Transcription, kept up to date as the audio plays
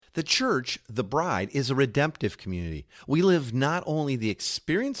The church, the bride, is a redemptive community. We live not only the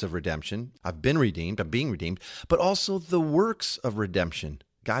experience of redemption, I've been redeemed, I'm being redeemed, but also the works of redemption.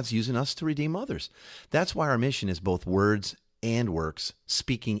 God's using us to redeem others. That's why our mission is both words and works,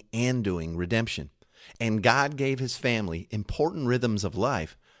 speaking and doing redemption. And God gave his family important rhythms of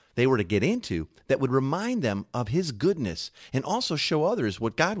life they were to get into that would remind them of his goodness and also show others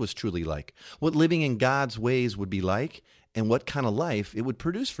what God was truly like, what living in God's ways would be like, and what kind of life it would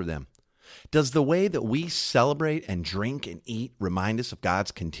produce for them. Does the way that we celebrate and drink and eat remind us of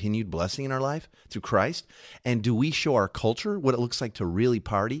God's continued blessing in our life through Christ? And do we show our culture what it looks like to really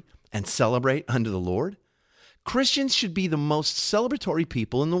party and celebrate unto the Lord? Christians should be the most celebratory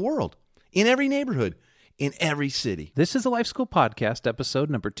people in the world, in every neighborhood, in every city. This is the Life School Podcast, episode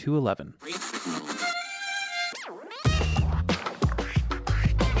number 211.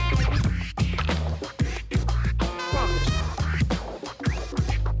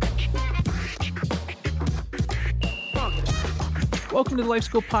 Welcome to the Life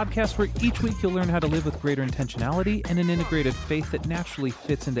School Podcast, where each week you'll learn how to live with greater intentionality and an integrated faith that naturally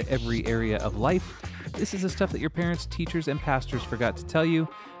fits into every area of life. This is the stuff that your parents, teachers, and pastors forgot to tell you.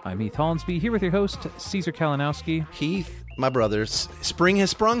 I'm Heath Hollinsby, here with your host, Caesar Kalinowski. Heath, my brother, spring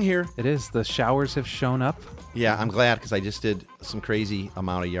has sprung here. It is. The showers have shown up. Yeah, I'm glad because I just did some crazy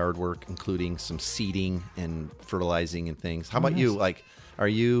amount of yard work, including some seeding and fertilizing and things. How about you? Like, are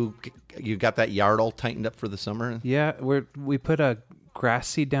you got that yard all tightened up for the summer? Yeah, we put a grass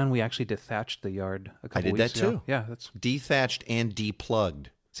seed down. We actually dethatched the yard a couple weeks ago. I did that too. Yeah, that's dethatched and deplugged.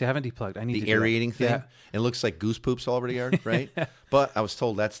 See, I haven't deplugged. I need to the aerating thing. Yeah. It looks like goose poops all over the yard, right? But I was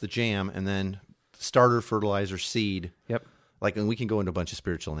told that's the jam, and then starter fertilizer seed. Yep. Like, and we can go into a bunch of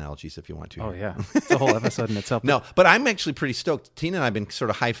spiritual analogies if you want to. Oh, yeah. It's a whole episode in itself. No, but I'm actually pretty stoked. Tina and I have been sort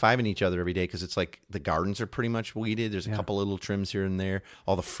of high-fiving each other every day because it's like the gardens are pretty much weeded. There's a couple little trims here and there.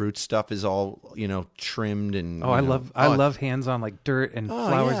 All the fruit stuff is all, trimmed and... I love hands-on, like dirt and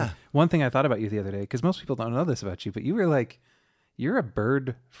flowers. Yeah. One thing I thought about you the other day, because most people don't know this about you, but you were like, you're a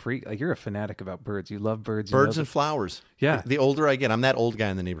bird freak. Like, you're a fanatic about birds. You love birds. Birds and flowers. Yeah. The older I get, I'm that old guy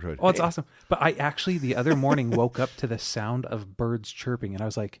in the neighborhood. Oh, it's awesome. But I actually, the other morning, woke up to the sound of birds chirping, and I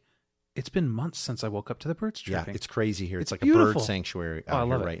was like, it's been months since I woke up to the birds chirping. Yeah, it's crazy here. It's like beautiful. A bird sanctuary out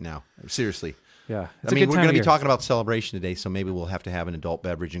here right now. Seriously. Yeah. I mean, we're going to be talking about celebration today, so maybe we'll have to have an adult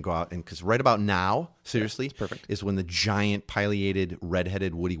beverage and go out. And because right about now, seriously, perfect. Is when the giant pileated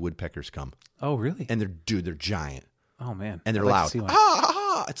red-headed woody woodpeckers come. Oh, really? And they're giant. Oh, man. And they're loud.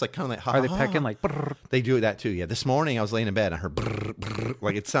 It's like kind of like, are they pecking like, brrr? They do that too, yeah. This morning I was laying in bed and I heard brrr, brrr,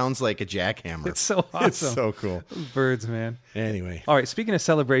 like it sounds like a jackhammer. It's so awesome. It's so cool. Birds, man. Anyway. All right, speaking of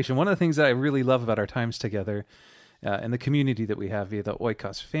celebration, one of the things that I really love about our times together and the community that we have via the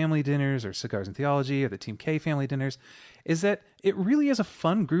Oikos family dinners or Cigars and Theology or the Team K family dinners is that it really is a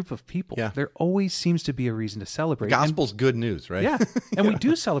fun group of people. Yeah. There always seems to be a reason to celebrate. The gospel's good news, right? Yeah, and we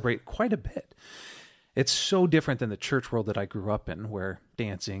do celebrate quite a bit. It's so different than the church world that I grew up in, where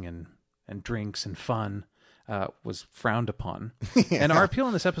dancing and drinks and fun was frowned upon. Yeah. And our appeal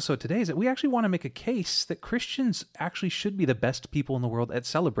in this episode today is that we actually want to make a case that Christians actually should be the best people in the world at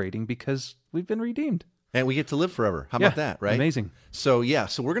celebrating because we've been redeemed. And we get to live forever. How about that, right? Amazing. So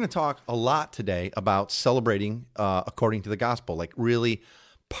we're going to talk a lot today about celebrating according to the gospel, like really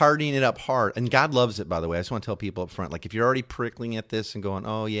partying it up hard. And God loves it, by the way. I just want to tell people up front, like if you're already prickling at this and going,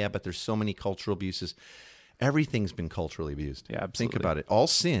 oh yeah, but there's so many cultural abuses. Everything's been culturally abused. Yeah, absolutely. Think about it. All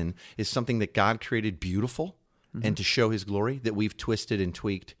sin is something that God created beautiful and to show his glory that we've twisted and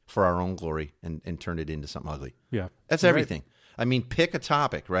tweaked for our own glory and turned it into something ugly. Yeah. That's everything. Right. I mean, pick a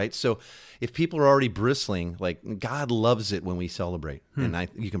topic, right? So if people are already bristling, like God loves it when we celebrate. And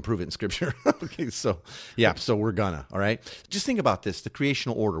you can prove it in Scripture. Okay, so we're gonna, all right? Just think about this, the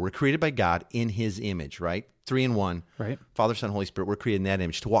creational order. We're created by God in his image, right? 3 in 1. Right. Father, Son, Holy Spirit. We're created in that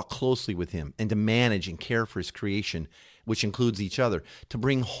image to walk closely with him and to manage and care for his creation, which includes each other, to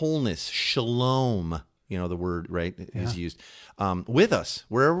bring wholeness, shalom, the word, right, is used, with us,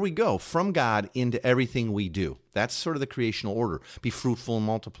 wherever we go, from God into everything we do. That's sort of the creational order. Be fruitful and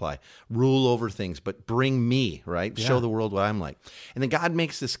multiply. Rule over things, but bring me, right? Yeah. Show the world what I'm like. And then God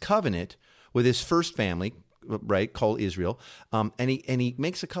makes this covenant with his first family, right, called Israel, and he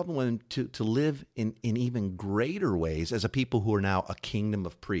makes a covenant to live in even greater ways as a people who are now a kingdom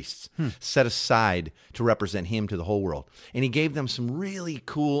of priests, set aside to represent him to the whole world. And he gave them some really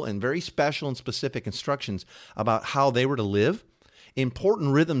cool and very special and specific instructions about how they were to live,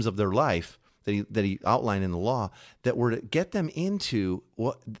 important rhythms of their life that he outlined in the law that were to get them into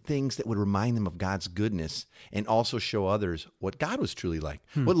what things that would remind them of God's goodness and also show others what God was truly like,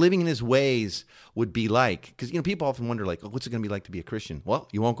 what living in his ways would be like. Because, people often wonder, like, oh, what's it going to be like to be a Christian? Well,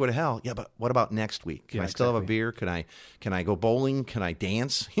 you won't go to hell. Yeah, but what about next week? Can I still have a beer? Can I go bowling? Can I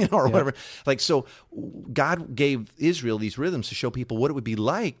dance? Or whatever. Like, so God gave Israel these rhythms to show people what it would be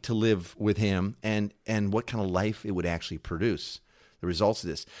like to live with him and what kind of life it would actually produce. The results of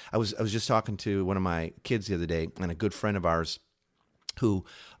this. I was just talking to one of my kids the other day, and a good friend of ours who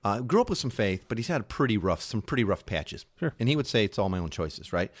grew up with some faith, but he's had some pretty rough patches. Sure. And he would say it's all my own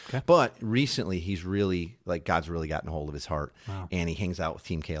choices, right? Okay. But recently, he's really, like, God's really gotten a hold of his heart. Wow. And he hangs out with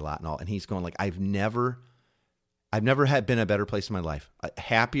Team K a lot and all. And he's going, like, I've never been a better place in my life.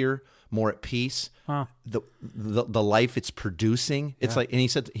 Happier, more at peace. Wow. The life it's producing. It's like, and he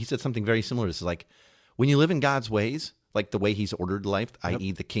said something very similar. It's like, when you live in God's ways, like the way he's ordered life,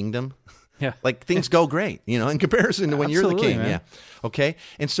 i.e. the kingdom, like things go great, in comparison to when you're the king. Man. Yeah. Okay.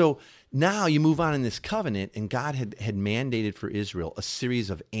 And so now you move on in this covenant, and God had mandated for Israel a series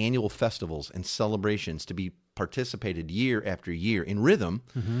of annual festivals and celebrations to be participated year after year in rhythm,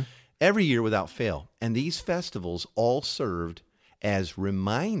 every year without fail. And these festivals all served as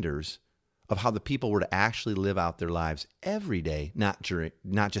reminders of how the people were to actually live out their lives every day, not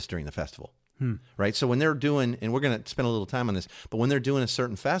just during the festival. Right? So when they're doing, and we're going to spend a little time on this, but when they're doing a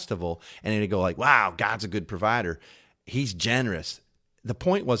certain festival and they go like, wow, God's a good provider. He's generous. The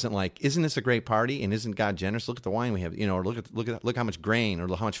point wasn't like, isn't this a great party? And isn't God generous? Look at the wine we have, or look how much grain or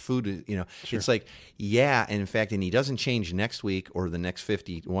how much food, Sure. It's like, yeah. And in fact, and he doesn't change next week or the next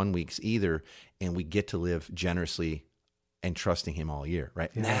 51 weeks either. And we get to live generously and trusting him all year, right?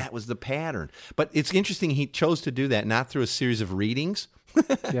 Yeah. That was the pattern. But it's interesting he chose to do that not through a series of readings,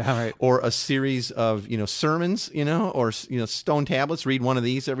 right, or a series of sermons, or stone tablets. Read one of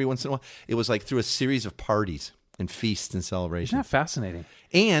these every once in a while. It was like through a series of parties and feasts and celebrations. Isn't that fascinating?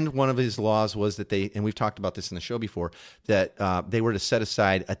 And one of his laws was that and we've talked about this in the show before, that they were to set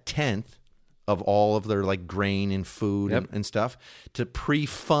aside 1/10 of all of their like grain and food and stuff to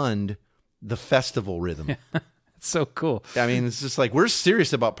pre-fund the festival rhythm. So cool. I mean, it's just like, we're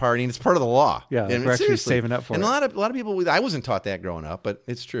serious about partying. It's part of the law. Yeah, and we're actually saving up for it. And a lot of people, I wasn't taught that growing up, but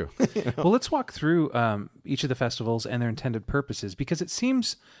it's true. Well, let's walk through each of the festivals and their intended purposes, because it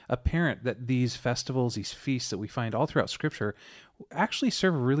seems apparent that these festivals, these feasts that we find all throughout Scripture, actually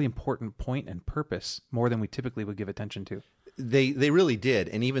serve a really important point and purpose, more than we typically would give attention to. They really did.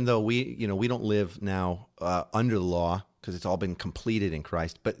 And even though we don't live now under the law, because it's all been completed in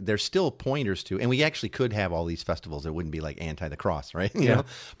Christ, but there's still pointers to, and we actually could have all these festivals that wouldn't be like anti the cross, right? You know?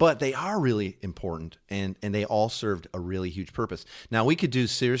 But they are really important, and they all served a really huge purpose. Now, we can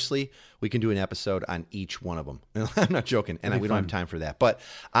do an episode on each one of them. I'm not joking, and we don't have time for that. But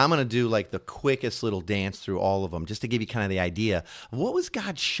I'm going to do like the quickest little dance through all of them, just to give you kind of the idea of what was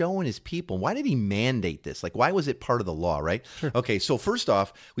God showing his people? Why did he mandate this? Like, why was it part of the law, right? Sure. Okay, so first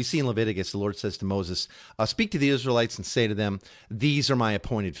off, we see in Leviticus, the Lord says to Moses, speak to the Israelites and say to them, these are my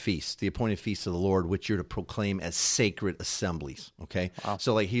appointed feasts, the appointed feasts of the Lord, which you're to proclaim as sacred assemblies. Okay. Wow.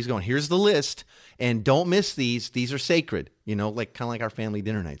 So like he's going, here's the list, and don't miss these. These are sacred, like kind of like our family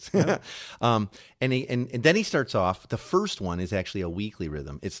dinner nights. Yep. And then he starts off, the first one is actually a weekly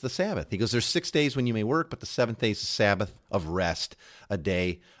rhythm. It's the Sabbath. He goes, there's 6 days when you may work, but the seventh day is a Sabbath of rest, a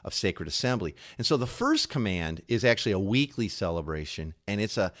day of sacred assembly. And so the first command is actually a weekly celebration, and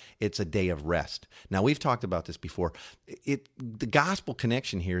it's a day of rest. Now, we've talked about this before. The gospel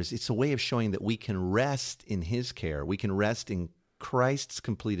connection here is it's a way of showing that we can rest in his care. We can rest in Christ's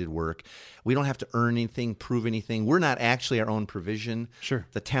completed work. We don't have to earn anything, prove anything. We're not actually our own provision. Sure.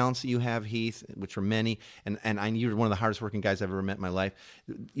 The talents that you have, Heath, which are many, and you're one of the hardest working guys I've ever met in my life.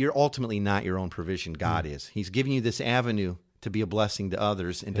 You're ultimately not your own provision. God is. He's giving you this avenue to be a blessing to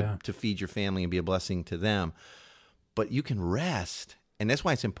others and to feed your family and be a blessing to them. But you can rest. And that's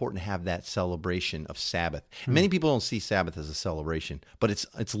why it's important to have that celebration of Sabbath. Many people don't see Sabbath as a celebration, but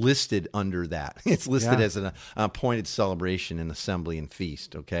it's listed under that. It's listed as an appointed celebration and assembly and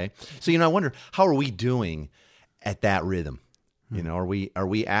feast, okay? So, I wonder, how are we doing at that rhythm? Are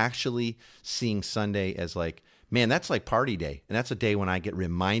we actually seeing Sunday as like, man, that's like party day. And that's a day when I get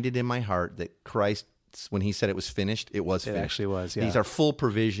reminded in my heart that Christ, when he said it was finished, it was finished. It actually was, yeah. These are full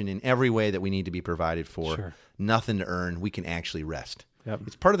provision in every way that we need to be provided for. Sure. Nothing to earn. We can actually rest. Yep.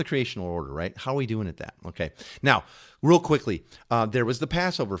 It's part of the creational order, right? How are we doing at that? Okay. Now, real quickly, there was the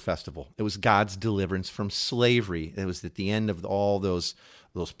Passover festival. It was God's deliverance from slavery. It was at the end of all those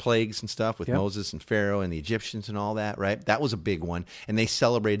plagues and stuff with Moses and Pharaoh and the Egyptians and all that, right? That was a big one. And they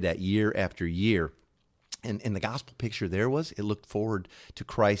celebrated that year after year. And the gospel picture there was, it looked forward to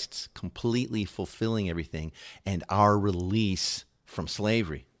Christ's completely fulfilling everything and our release from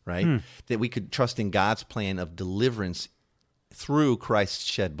slavery, right? That we could trust in God's plan of deliverance through Christ's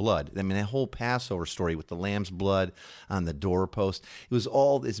shed blood. I mean, that whole Passover story with the lamb's blood on the doorpost, it was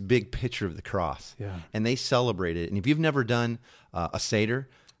all this big picture of the cross. Yeah. And they celebrated it. And if you've never done a Seder,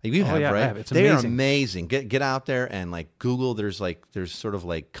 you have, yeah, I right? have. It's They are amazing. Get out there and like Google. There's sort of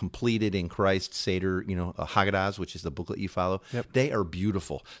like completed in Christ Seder, Haggadahs, which is the booklet you follow. Yep. They are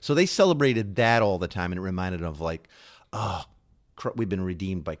beautiful. So they celebrated that all the time, and it reminded them of like, we've been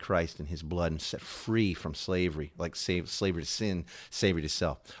redeemed by Christ and His blood and set free from slavery, like slavery to sin, slavery to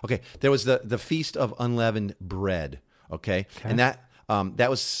self. Okay, there was the Feast of Unleavened Bread. Okay. And that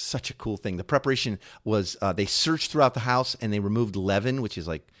was such a cool thing. The preparation was they searched throughout the house and they removed leaven, which is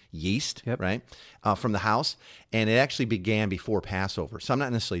like yeast, right, from the house. And it actually began before Passover. So I'm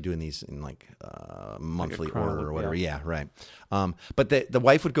not necessarily doing these in like monthly order or whatever. Yeah, right. But the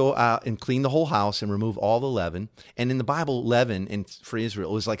wife would go out and clean the whole house and remove all the leaven. And in the Bible, leaven for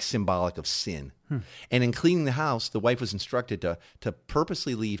Israel was like symbolic of sin. And in cleaning the house, the wife was instructed to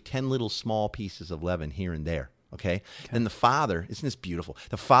purposely leave 10 little small pieces of leaven here and there. Okay. Then the father, isn't this beautiful?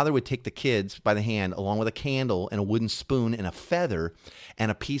 The father would take the kids by the hand along with a candle and a wooden spoon and a feather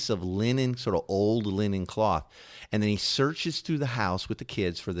and a piece of linen, sort of old linen cloth. And then he searches through the house with the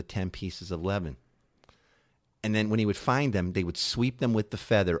kids for the 10 pieces of leaven. And then when he would find them, they would sweep them with the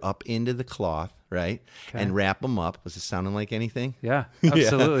feather up into the cloth, right? And wrap them up. Was it sounding like anything? Yeah,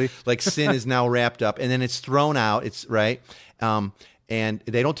 absolutely. Like sin is now wrapped up. And then it's thrown out. It's right. And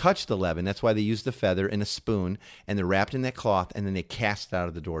they don't touch the leaven. That's why they use the feather and a spoon, and they're wrapped in that cloth, and then they cast it out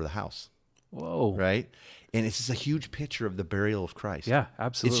of the door of the house. Whoa. Right? And it's just a huge picture of the burial of Christ. Yeah,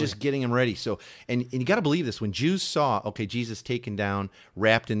 absolutely. It's just getting them ready. So, and you got to believe this. When Jews saw, okay, Jesus taken down,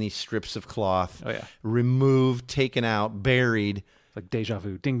 wrapped in these strips of cloth, removed, taken out, buried. Like deja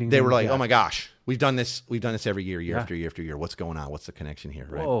vu. Ding, ding, They ding. were like, oh my gosh, we've done this every year after year after year. What's going on? What's the connection here?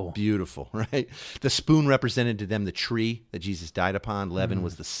 Right? Whoa. Beautiful, right? The spoon represented to them the tree that Jesus died upon. Leaven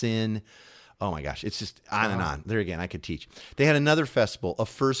was the sin. Oh my gosh, it's just on and on. There again, I could teach. They had another festival of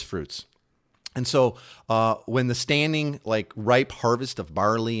first fruits. And so when the standing, like ripe harvest of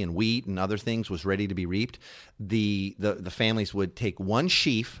barley and wheat and other things was ready to be reaped, the families would take one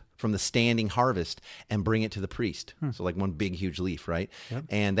sheaf from the standing harvest and bring it to the priest. So like one big, huge leaf, right?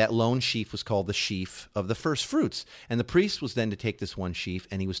 And that lone sheaf was called the sheaf of the first fruits. And the priest was then to take this one sheaf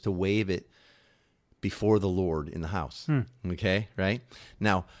and he was to wave it before the Lord in the house. Okay, right?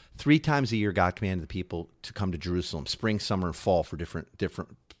 Now, 3 times a year, God commanded the people to come to Jerusalem, spring, summer, and fall for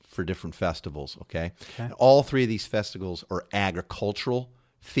different festivals, okay? And all 3 of these festivals are agricultural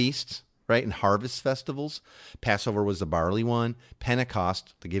feasts, right? And harvest festivals. Passover was the barley one.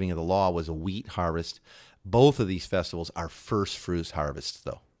 Pentecost, the giving of the law, was a wheat harvest. Both of these festivals are first fruits harvests,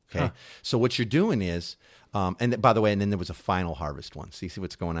 though, okay? So what you're doing is, and by the way, and then there was a final harvest one. So you see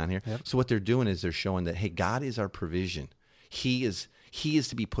what's going on here? So what they're doing is they're showing that, hey, God is our provision. He is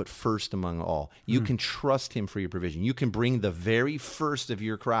to be put first among all. You can trust Him for your provision. You can bring the very first of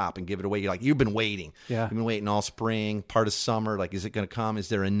your crop and give it away. You're like, you've been waiting. You've been waiting all spring, part of summer. Like, is it going to come? Is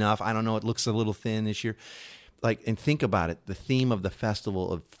there enough? I don't know. It looks a little thin this year. Like, and think about it. The theme of the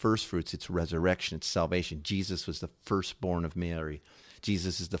festival of first fruits, it's resurrection, it's salvation. Jesus was the firstborn of Mary.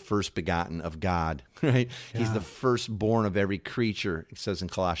 Jesus is the first begotten of God, right? He's the firstborn of every creature, it says in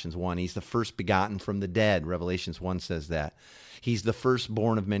Colossians 1. He's the first begotten from the dead. Revelations 1 says that. He's the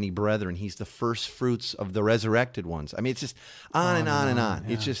firstborn of many brethren. He's the first fruits of the resurrected ones. I mean, it's just on and on and on.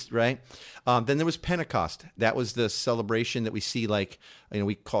 It's just, right? Then there was Pentecost. That was the celebration that we see, like,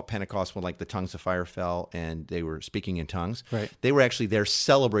 we call Pentecost when, like, the tongues of fire fell and they were speaking in tongues. Right. They were actually there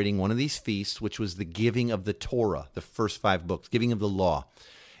celebrating one of these feasts, which was the giving of the Torah, the first 5 books, giving of the law.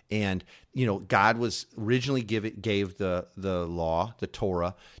 And, God was originally gave the law, the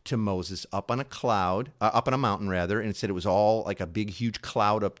Torah, to Moses up on a mountain rather. And it said it was all like a big, huge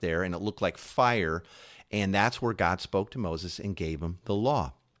cloud up there and it looked like fire. And that's where God spoke to Moses and gave him the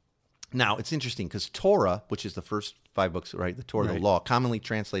law. Now, it's interesting because Torah, which is the first 5 books, right? The Torah, the law, commonly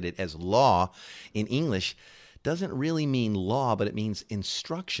translated as law in English, doesn't really mean law, but it means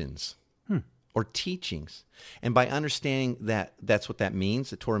instructions. Or teachings. And by understanding that that's what that means,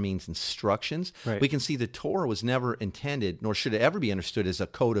 the Torah means instructions, we can see the Torah was never intended, nor should it ever be understood as a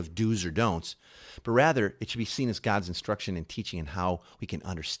code of do's or don'ts, but rather it should be seen as God's instruction and teaching and how we can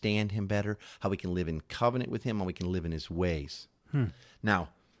understand Him better, how we can live in covenant with Him, how we can live in His ways. Now,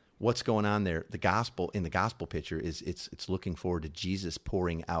 what's going on there? The gospel picture is it's looking forward to Jesus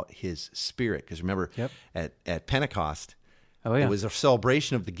pouring out His Spirit. Because remember, at Pentecost, Oh, yeah. It was a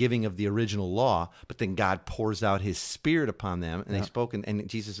celebration of the giving of the original law, but then God pours out his Spirit upon them, and they spoke. And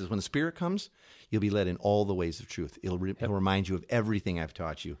Jesus says, when the Spirit comes, you'll be led in all the ways of truth. He'll remind you of everything I've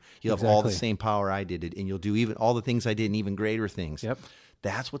taught you. You'll have all the same power I did, and you'll do even all the things I did and even greater things. Yep.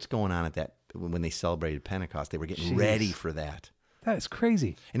 That's what's going on when they celebrated Pentecost. They were getting ready for that. That is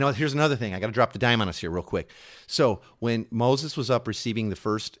crazy. Here's another thing. I got to drop the dime on us here real quick. So when Moses was up receiving the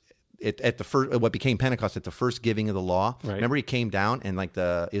first, at the first, what became Pentecost, at the first giving of the law, remember he came down and like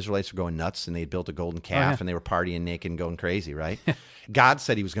the Israelites were going nuts and they had built a golden calf and they were partying naked and going crazy, right? God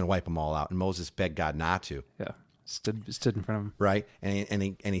said he was going to wipe them all out, and Moses begged God not to. Yeah, stood in front of him. Right, and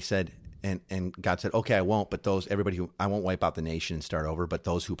he said, and God said, okay, I won't, but I won't wipe out the nation and start over, but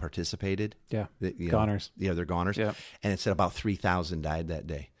those who participated, goners. They're goners. Yeah. And it said about 3,000 died that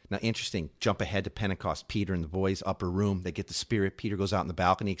day. Now, interesting, jump ahead to Pentecost. Peter and the boys, upper room, they get the Spirit. Peter goes out in the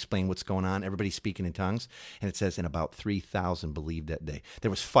balcony, explain what's going on. Everybody's speaking in tongues. And it says, and about 3,000 believed that day.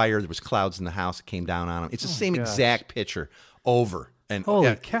 There was fire. There was clouds in the house. It came down on them. It's the same exact picture over. And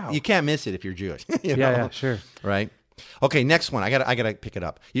holy cow. You can't miss it if you're Jewish. Yeah, sure. Right? Okay, next one. I gotta pick it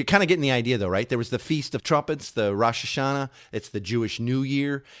up. You're kind of getting the idea, though, right? There was the Feast of Trumpets, the Rosh Hashanah. It's the Jewish New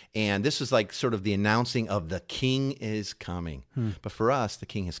Year, and this was like sort of the announcing of the King is coming. But for us, the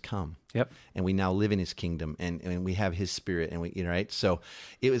King has come. Yep. And we now live in His kingdom, and we have His Spirit, and right. So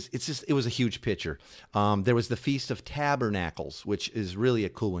it was a huge picture. There was the Feast of Tabernacles, which is really a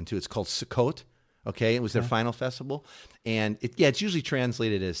cool one too. It's called Sukkot. Okay, it was their final festival, and it's usually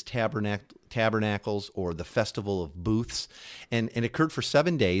translated as tabernacles or the festival of booths, and it occurred for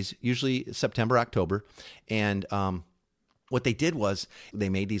 7 days, usually September, October, and what they did was they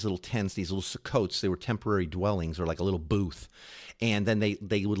made these little tents, these little sukkots. They were temporary dwellings or like a little booth, and then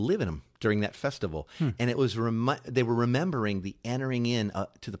they would live in them during that festival. And it was they were remembering the entering in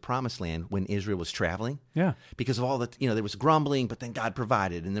to the promised land when Israel was traveling. Yeah, because of all that, there was grumbling, but then God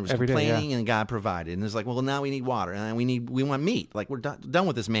provided, and there was complaining, and God provided, and there's like, well, now we need water, and we want meat. Like we're done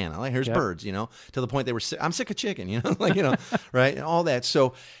with this manna. Like here's birds, to the point they were sick. I'm sick of chicken, right, and all that.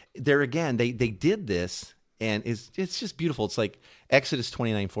 So there again, they did this. And it's just beautiful. It's like Exodus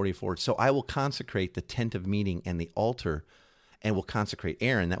 29:44. So I will consecrate the tent of meeting and the altar, and will consecrate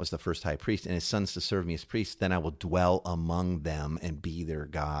Aaron, that was the first high priest, and his sons to serve me as priests. Then I will dwell among them and be their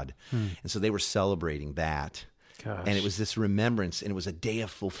God. And so they were celebrating that. Gosh. And it was this remembrance, and it was a day of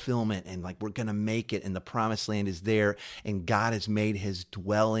fulfillment, and like we're going to make it, and the promised land is there, and God has made His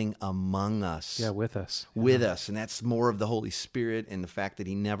dwelling among us. Yeah, with us. With us, and that's more of the Holy Spirit and the fact that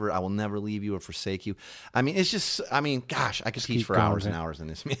I will never leave you or forsake you. I mean, it's just, gosh, I could teach for hours and hours on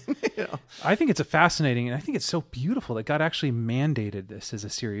this, man. I think it's fascinating, and I think it's so beautiful that God actually mandated this as a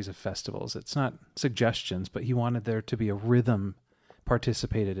series of festivals. It's not suggestions, but He wanted there to be a rhythm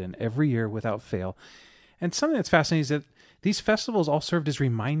participated in every year without fail. And something that's fascinating is that these festivals all served as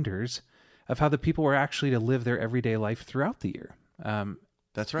reminders of how the people were actually to live their everyday life throughout the year.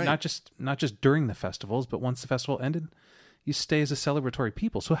 That's right. Not just during the festivals, but once the festival ended, you stay as a celebratory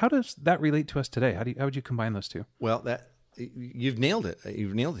people. So how does that relate to us today? How would you combine those two? Well, you've nailed it.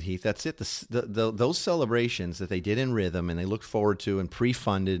 You've nailed it, Heath. That's it. Those celebrations that they did in rhythm and they looked forward to and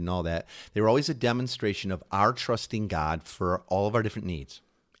pre-funded and all that, they were always a demonstration of our trusting God for all of our different needs.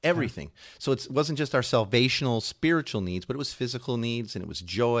 Everything. So it wasn't just our salvational, spiritual needs, but it was physical needs, and it was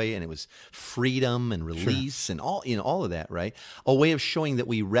joy, and it was freedom and release, and all of that, right? A way of showing that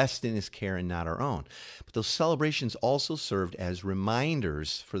we rest in His care and not our own. But those celebrations also served as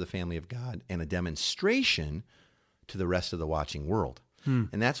reminders for the family of God and a demonstration to the rest of the watching world.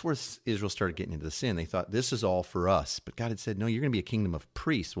 And that's where Israel started getting into the sin. They thought, this is all for us. But God had said, no, you're going to be a kingdom of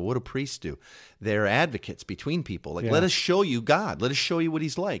priests. Well, what do priests do? They're advocates between people. Like, let us show you God. Let us show you what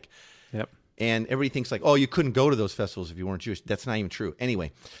He's like. Yep. And everybody thinks like, oh, you couldn't go to those festivals if you weren't Jewish. That's not even true.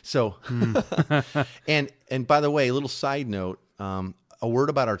 Anyway, so, and by the way, a little side note, a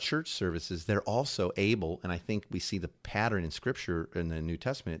word about our church services, they're also able, and I think we see the pattern in Scripture in the New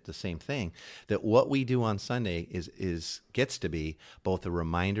Testament, the same thing, that what we do on Sunday gets to be both a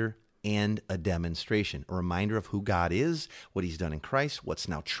reminder and a demonstration, a reminder of who God is, what He's done in Christ, what's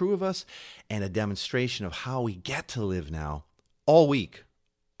now true of us, and a demonstration of how we get to live now all week,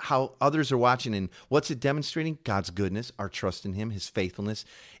 how others are watching, and what's it demonstrating? God's goodness, our trust in Him, His faithfulness,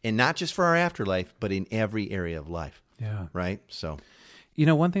 and not just for our afterlife, but in every area of life. Yeah. Right? So...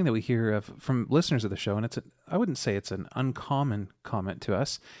 one thing that we hear from listeners of the show, and I wouldn't say it's an uncommon comment to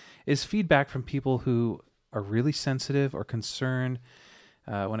us, is feedback from people who are really sensitive or concerned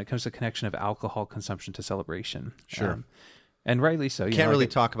when it comes to the connection of alcohol consumption to celebration. Sure. And rightly so. You Can't know, really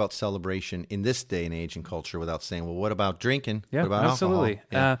like talk about celebration in this day and age and culture without saying, well, what about drinking? yeah, What about absolutely.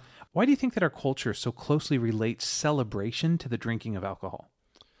 alcohol? Yeah. Why do you think that our culture so closely relates celebration to the drinking of alcohol?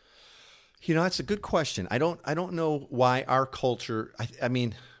 That's a good question. I don't know why our culture. I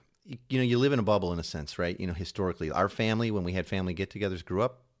mean, you live in a bubble in a sense, right? Historically, our family, when we had family get-togethers, grew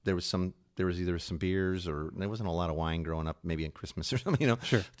up. There was either some beers or there wasn't a lot of wine growing up. Maybe in Christmas or something.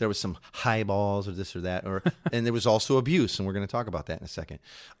 Sure. There was some highballs or this or that, and there was also abuse, and we're going to talk about that in a second.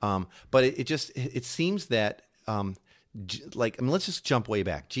 But it seems that let's just jump way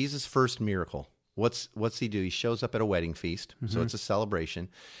back. Jesus' first miracle. What's he do? He shows up at a wedding feast, so it's a celebration.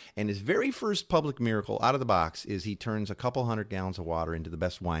 And his very first public miracle out of the box is he turns a couple 100 gallons of water into the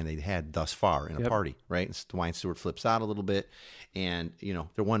best wine they'd had thus far in a party, right? And the wine steward flips out a little bit, and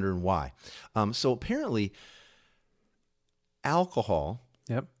they're wondering why. So apparently, alcohol.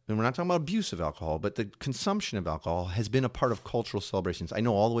 Yep. And we're not talking about abuse of alcohol, but the consumption of alcohol has been a part of cultural celebrations. I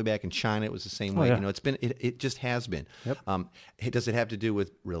know all the way back in China it was the same way. Yeah. It just has been. Yep. Does it have to do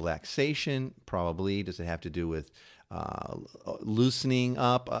with relaxation? Probably. Does it have to do with loosening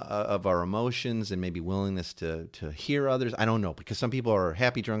up of our emotions and maybe willingness to hear others? I don't know, because some people are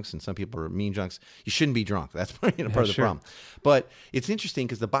happy drunks and some people are mean drunks. You shouldn't be drunk. That's part of the problem. But it's interesting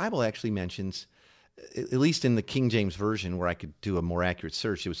because the Bible actually mentions, at least in the King James Version, where I could do a more accurate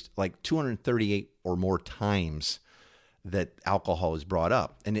search, it was like 238 or more times that alcohol is brought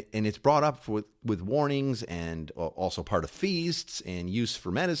up. And it's brought up with warnings and also part of feasts and use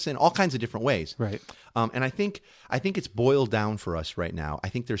for medicine, all kinds of different ways. Right. And I think it's boiled down for us right now. I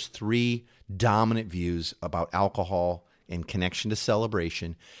think there's three dominant views about alcohol in connection to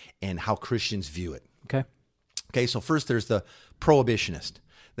celebration and how Christians view it. Okay, so first there's the prohibitionist.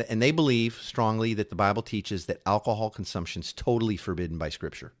 And they believe strongly that the Bible teaches that alcohol consumption is totally forbidden by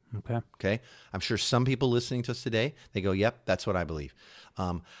Scripture. Okay. I'm sure some people listening to us today, they go, "Yep, that's what I believe."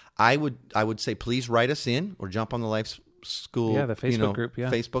 I would say, please write us in or jump on the Life School, the Facebook group,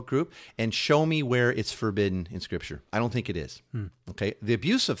 Facebook group, and show me where it's forbidden in Scripture. I don't think it is. Okay. The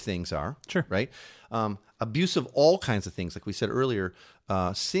abuse of things are right. Abuse of all kinds of things, like we said earlier.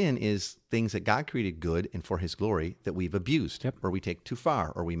 Sin is things that God created good and for His glory that we've abused, or we take too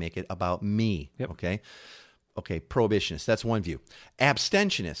far, or we make it about me. Okay, prohibitionist. That's one view.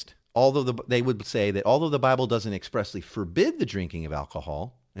 Abstentionist. They would say that although the Bible doesn't expressly forbid the drinking of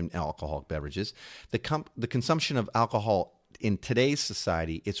alcohol and alcoholic beverages, the consumption of alcohol in today's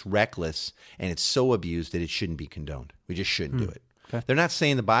society, it's reckless and it's so abused that it shouldn't be condoned. We just shouldn't do it. Okay. They're not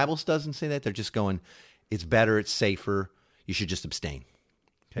saying the Bible doesn't say that. They're just going, it's better, it's safer. You should just abstain.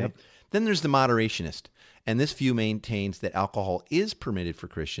 Okay. Then there's the moderationist, and this view maintains that alcohol is permitted for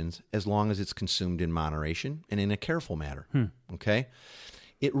Christians as long as it's consumed in moderation and in a careful manner. Okay.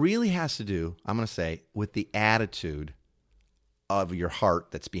 It really has to do, I'm going to say, with the attitude of your heart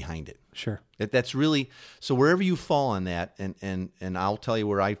that's behind it. Sure. That's really, so wherever you fall on that, and I'll tell you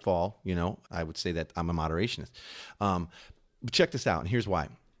where I fall, I would say that I'm a moderationist. Check this out, and here's why.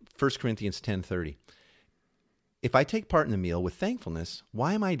 1 Corinthians 10:30. If I take part in the meal with thankfulness,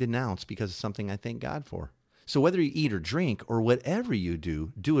 why am I denounced because of something I thank God for? So whether you eat or drink or whatever you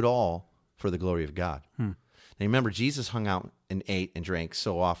do, do it all for the glory of God. Now remember, Jesus hung out and ate and drank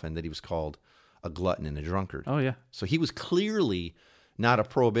so often that he was called a glutton and a drunkard. Oh, yeah. So he was clearly not a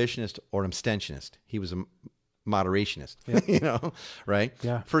prohibitionist or an abstentionist. He was a moderationist, right?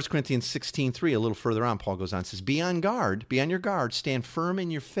 Yeah. 1 Corinthians 16:3, a little further on, Paul goes on and says, be on your guard, stand firm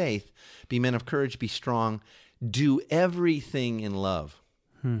in your faith, be men of courage, be strong, do everything in love.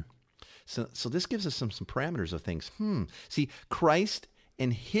 So this gives us some parameters of things. See, Christ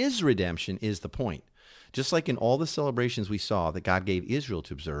and his redemption is the point. Just like in all the celebrations we saw that God gave Israel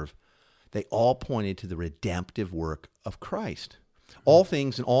to observe, they all pointed to the redemptive work of Christ. All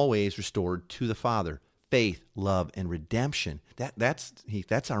things in all ways restored to the Father. Faith, love, and redemption.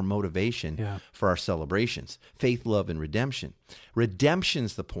 That's our motivation for our celebrations. Faith, love, and redemption.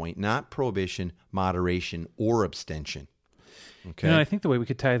 Redemption's the point, not prohibition, moderation, or abstention. Okay. I think the way we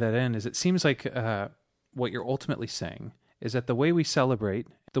could tie that in is it seems like what you're ultimately saying is that the way we celebrate,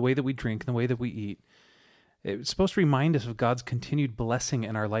 the way that we drink, and the way that we eat, it's supposed to remind us of God's continued blessing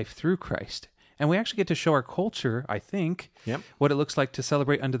in our life through Christ. And we actually get to show our culture, I think, what it looks like to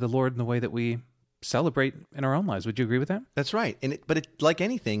celebrate unto the Lord in the way that we celebrate in our own lives. Would you agree with that? That's right. But like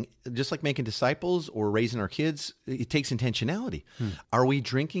anything, just like making disciples or raising our kids, it takes intentionality. Are we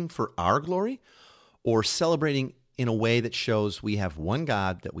drinking for our glory or celebrating in a way that shows we have one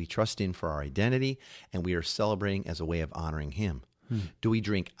God that we trust in for our identity and we are celebrating as a way of honoring him? Do we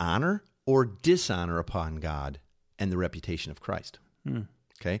drink honor or dishonor upon God and the reputation of Christ?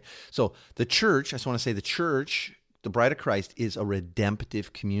 Okay. So the church, I just want to say the church the bride of Christ is a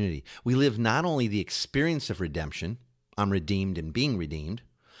redemptive community. We live not only the experience of redemption, I'm redeemed and being redeemed,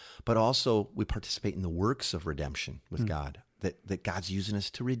 but also we participate in the works of redemption with God, that God's using us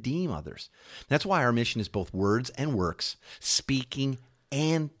to redeem others. That's why our mission is both words and works, speaking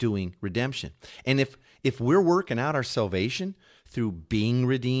and doing redemption. And if we're working out our salvation through being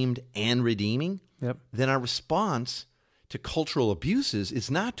redeemed and redeeming, then our response to cultural abuses is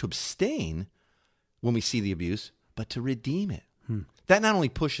not to abstain when we see the abuse, but to redeem it. That not only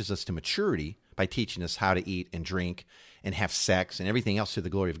pushes us to maturity by teaching us how to eat and drink and have sex and everything else to the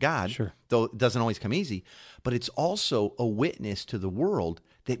glory of God, though it doesn't always come easy, but it's also a witness to the world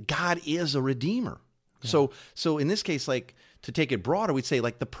that God is a redeemer. Yeah. So in this case, like, to take it broader, we'd say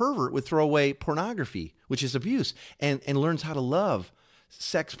like the pervert would throw away pornography, which is abuse, and learns how to love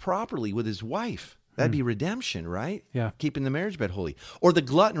sex properly with his wife. That'd be redemption, right? Yeah. Keeping the marriage bed holy. Or the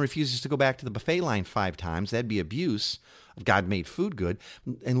glutton refuses to go back to the buffet line 5 times. That'd be abuse of God-made food good,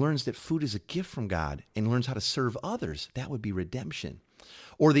 and learns that food is a gift from God and learns how to serve others. That would be redemption.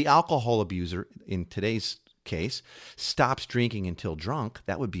 Or the alcohol abuser, in today's case, stops drinking until drunk.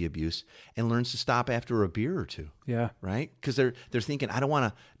 That would be abuse, and learns to stop after a beer or two. Yeah. Right? Because they're thinking, I don't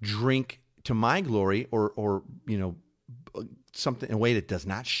want to drink to my glory or something in a way that does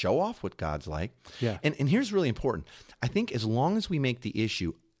not show off what God's like. Yeah. And here's really important. I think as long as we make the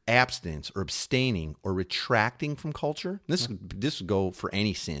issue abstinence or abstaining or retracting from culture, this would go for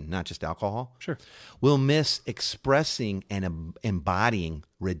any sin, not just alcohol. Sure. We'll miss expressing and embodying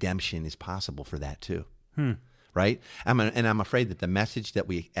redemption is possible for that too. Right? I'm afraid that the message that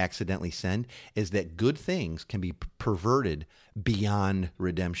we accidentally send is that good things can be perverted beyond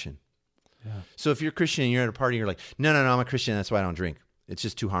redemption. Yeah. So if you're a Christian and you're at a party, you're like, no, I'm a Christian, that's why I don't drink. It's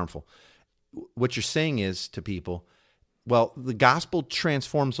just too harmful. What you're saying is to people, well, the gospel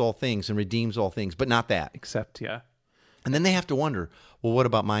transforms all things and redeems all things, but not that. Except, yeah. And then they have to wonder, well, what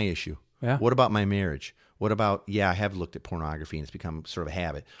about my issue? Yeah. What about my marriage? What about, I have looked at pornography and it's become sort of a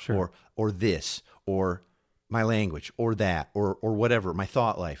habit. Sure. Or this, or my language, or that, or whatever, my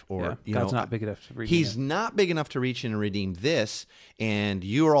thought life, or God's not big enough to redeem. He's not big enough to reach in and redeem this, and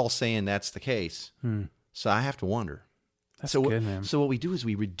you are all saying that's the case. So I have to wonder. That's good, man. So what we do is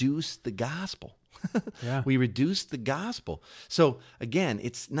we reduce the gospel. Yeah. We reduce the gospel. So again,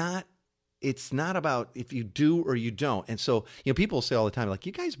 it's not about if you do or you don't. And so, people say all the time, like,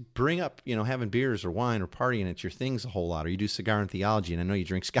 you guys bring up, having beers or wine or partying at your things a whole lot, or you do cigar and theology, and I know you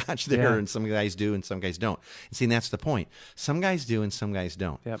drink scotch there, and some guys do and some guys don't. And see, and that's the point. Some guys do and some guys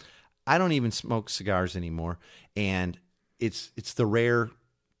don't. Yep. I don't even smoke cigars anymore, and it's the rare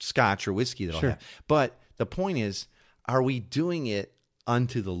scotch or whiskey that I'll have. But the point is, are we doing it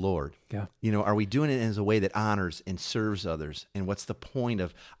unto the Lord? Yeah. Are we doing it as a way that honors and serves others? And what's the point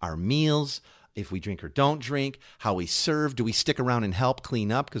of our meals? If we drink or don't drink, how we serve, do we stick around and help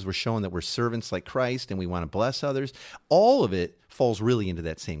clean up because we're showing that we're servants like Christ and we want to bless others? All of it falls really into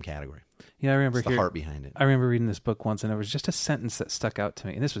that same category. Yeah, I remember it's the heart behind it. I remember reading this book once, and there was just a sentence that stuck out to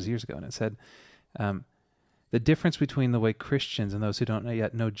me, and this was years ago, and it said, the difference between the way Christians and those who don't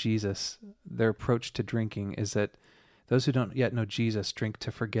yet know Jesus, their approach to drinking is that those who don't yet know Jesus drink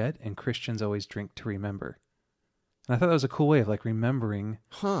to forget, and Christians always drink to remember. And I thought that was a cool way of remembering.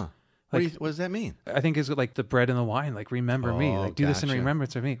 Huh. Like, what does that mean? I think it's like the bread and the wine, remember me. Do this in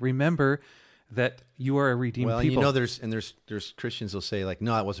remembrance of me. Remember that you are a redeemed people. Well, there's Christians will say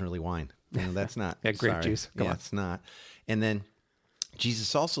no, it wasn't really wine. That's not. Yeah, grape juice. Come on. It's not. And then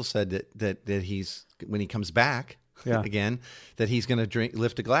Jesus also said that he's, when he comes back again, that he's going to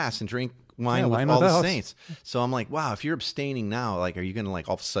lift a glass and drink wine with all the saints. So I'm like, wow, if you're abstaining now, are you going to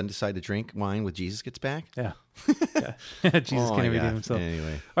all of a sudden decide to drink wine when Jesus gets back? Yeah. Jesus can redeem himself.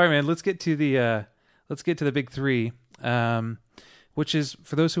 Anyway. All right, man, let's get to the big three, which is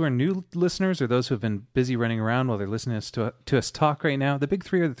for those who are new listeners or those who have been busy running around while they're listening to us talk right now. The big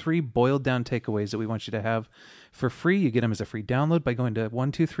three are the 3 boiled down takeaways that we want you to have for free. You get them as a free download by going to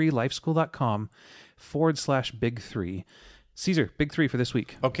 123lifeschool.com/big3. Caesar, big 3 for this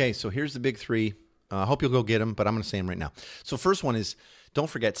week. Okay, so here's the big 3. I hope you'll go get them, but I'm going to say them right now. So first one is, don't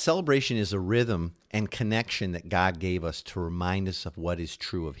forget, celebration is a rhythm and connection that God gave us to remind us of what is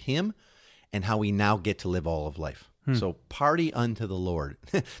true of Him and how we now get to live all of life. So party unto the Lord.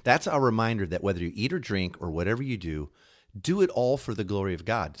 That's our reminder that whether you eat or drink or whatever you do it all for the glory of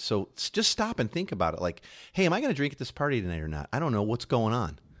God. So just stop and think about it. Hey, am I going to drink at this party tonight or not? I don't know. What's going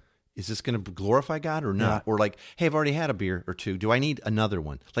on? Is this going to glorify God or not? Yeah. Or hey, I've already had a beer or two. Do I need another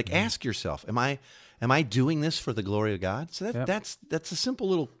one? Ask yourself, am I doing this for the glory of God? So that's a simple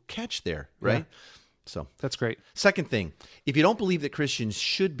little catch there, right? Yeah. So that's great. Second thing, if you don't believe that Christians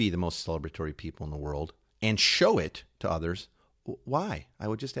should be the most celebratory people in the world, and show it to others, why? I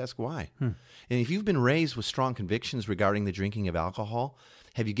would just ask why. And if you've been raised with strong convictions regarding the drinking of alcohol,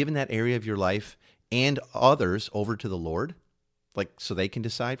 have you given that area of your life and others over to the Lord? Like, so they can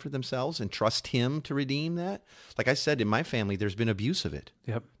decide for themselves and trust Him to redeem that? Like I said, in my family, there's been abuse of it.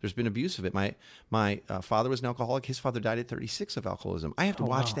 Yep. There's been abuse of it. My father was an alcoholic. His father died at 36 of alcoholism. I have to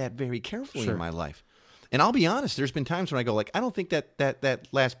watch that very carefully in my life. And I'll be honest, there's been times when I go like, I don't think that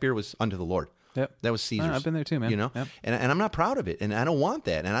last beer was unto the Lord. Yep. That was Caesar's. I've been there too, man. You know? Yep. And I'm not proud of it. And I don't want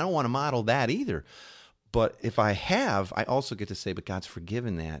that. And I don't want to model that either. But if I have, I also get to say, but God's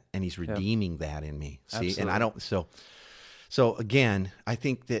forgiven that and He's redeeming that in me. See? Absolutely. And I don't, so again, I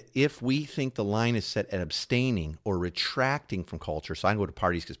think that if we think the line is set at abstaining or retracting from culture, so I go to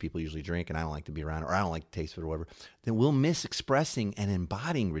parties because people usually drink and I don't like to be around, or I don't like the taste of it or whatever, then we'll miss expressing and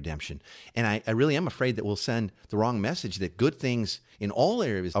embodying redemption. And I really am afraid that we'll send the wrong message that good things in all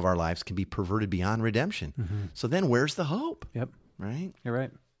areas of our lives can be perverted beyond redemption. Mm-hmm. So then where's the hope? Yep. Right? You're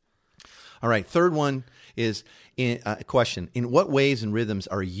right. All right, third one is a question. In what ways and rhythms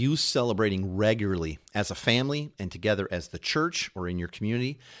are you celebrating regularly as a family and together as the church or in your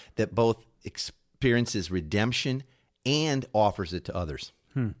community that both experiences redemption and offers it to others?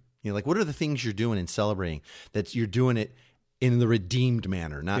 You know, like what are the things you're doing in celebrating that you're doing it in the redeemed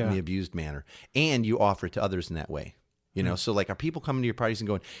manner, not in the abused manner, and you offer it to others in that way? You know, so like are people coming to your parties and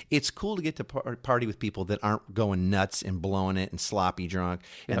going, it's cool to get to party with people that aren't going nuts and blowing it and sloppy drunk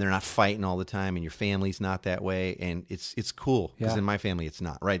and they're not fighting all the time and your family's not that way and it's cool because in my family it's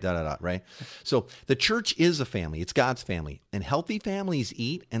not, right? Right? So the church is a family. It's God's family. And healthy families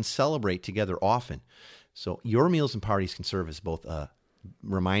eat and celebrate together often. So your meals and parties can serve as both a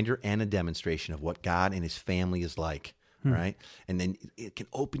reminder and a demonstration of what God and His family is like. Right? And then it can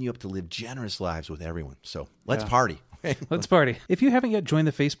open you up to live generous lives with everyone. So let's party. Let's party. If you haven't yet joined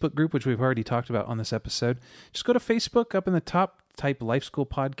the Facebook group, which we've already talked about on this episode, just go to Facebook. Up in the top, type Life School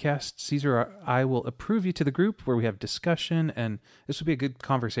Podcast. Caesar or I will approve you to the group where we have discussion. And this would be a good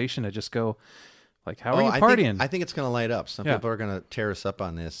conversation to just go, like, how are you partying? I think it's going to light up. Some people are going to tear us up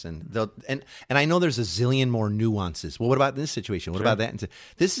on this, and I know there's a zillion more nuances. Well, what about this situation? What about that? And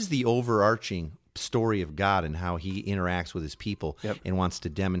this is the overarching story of God and how He interacts with His people and wants to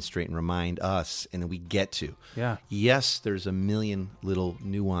demonstrate and remind us, and then we get to. Yes, there's a million little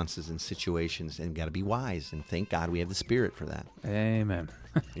nuances and situations, and got to be wise. And thank God we have the Spirit for that. Amen.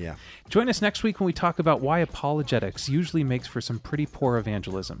 Yeah. Join us next week when we talk about why apologetics usually makes for some pretty poor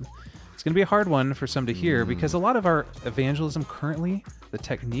evangelism. It's going to be a hard one for some to hear because a lot of our evangelism currently, the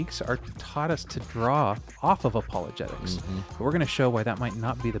techniques are taught us to draw off of apologetics. But we're going to show why that might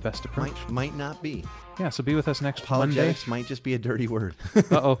not be the best approach. Might not be. Yeah, so be with us next Apologetics might just be a dirty word.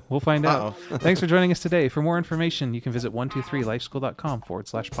 Uh-oh, we'll find out. Thanks for joining us today. For more information, you can visit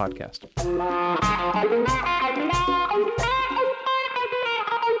 123lifeschool.com/podcast.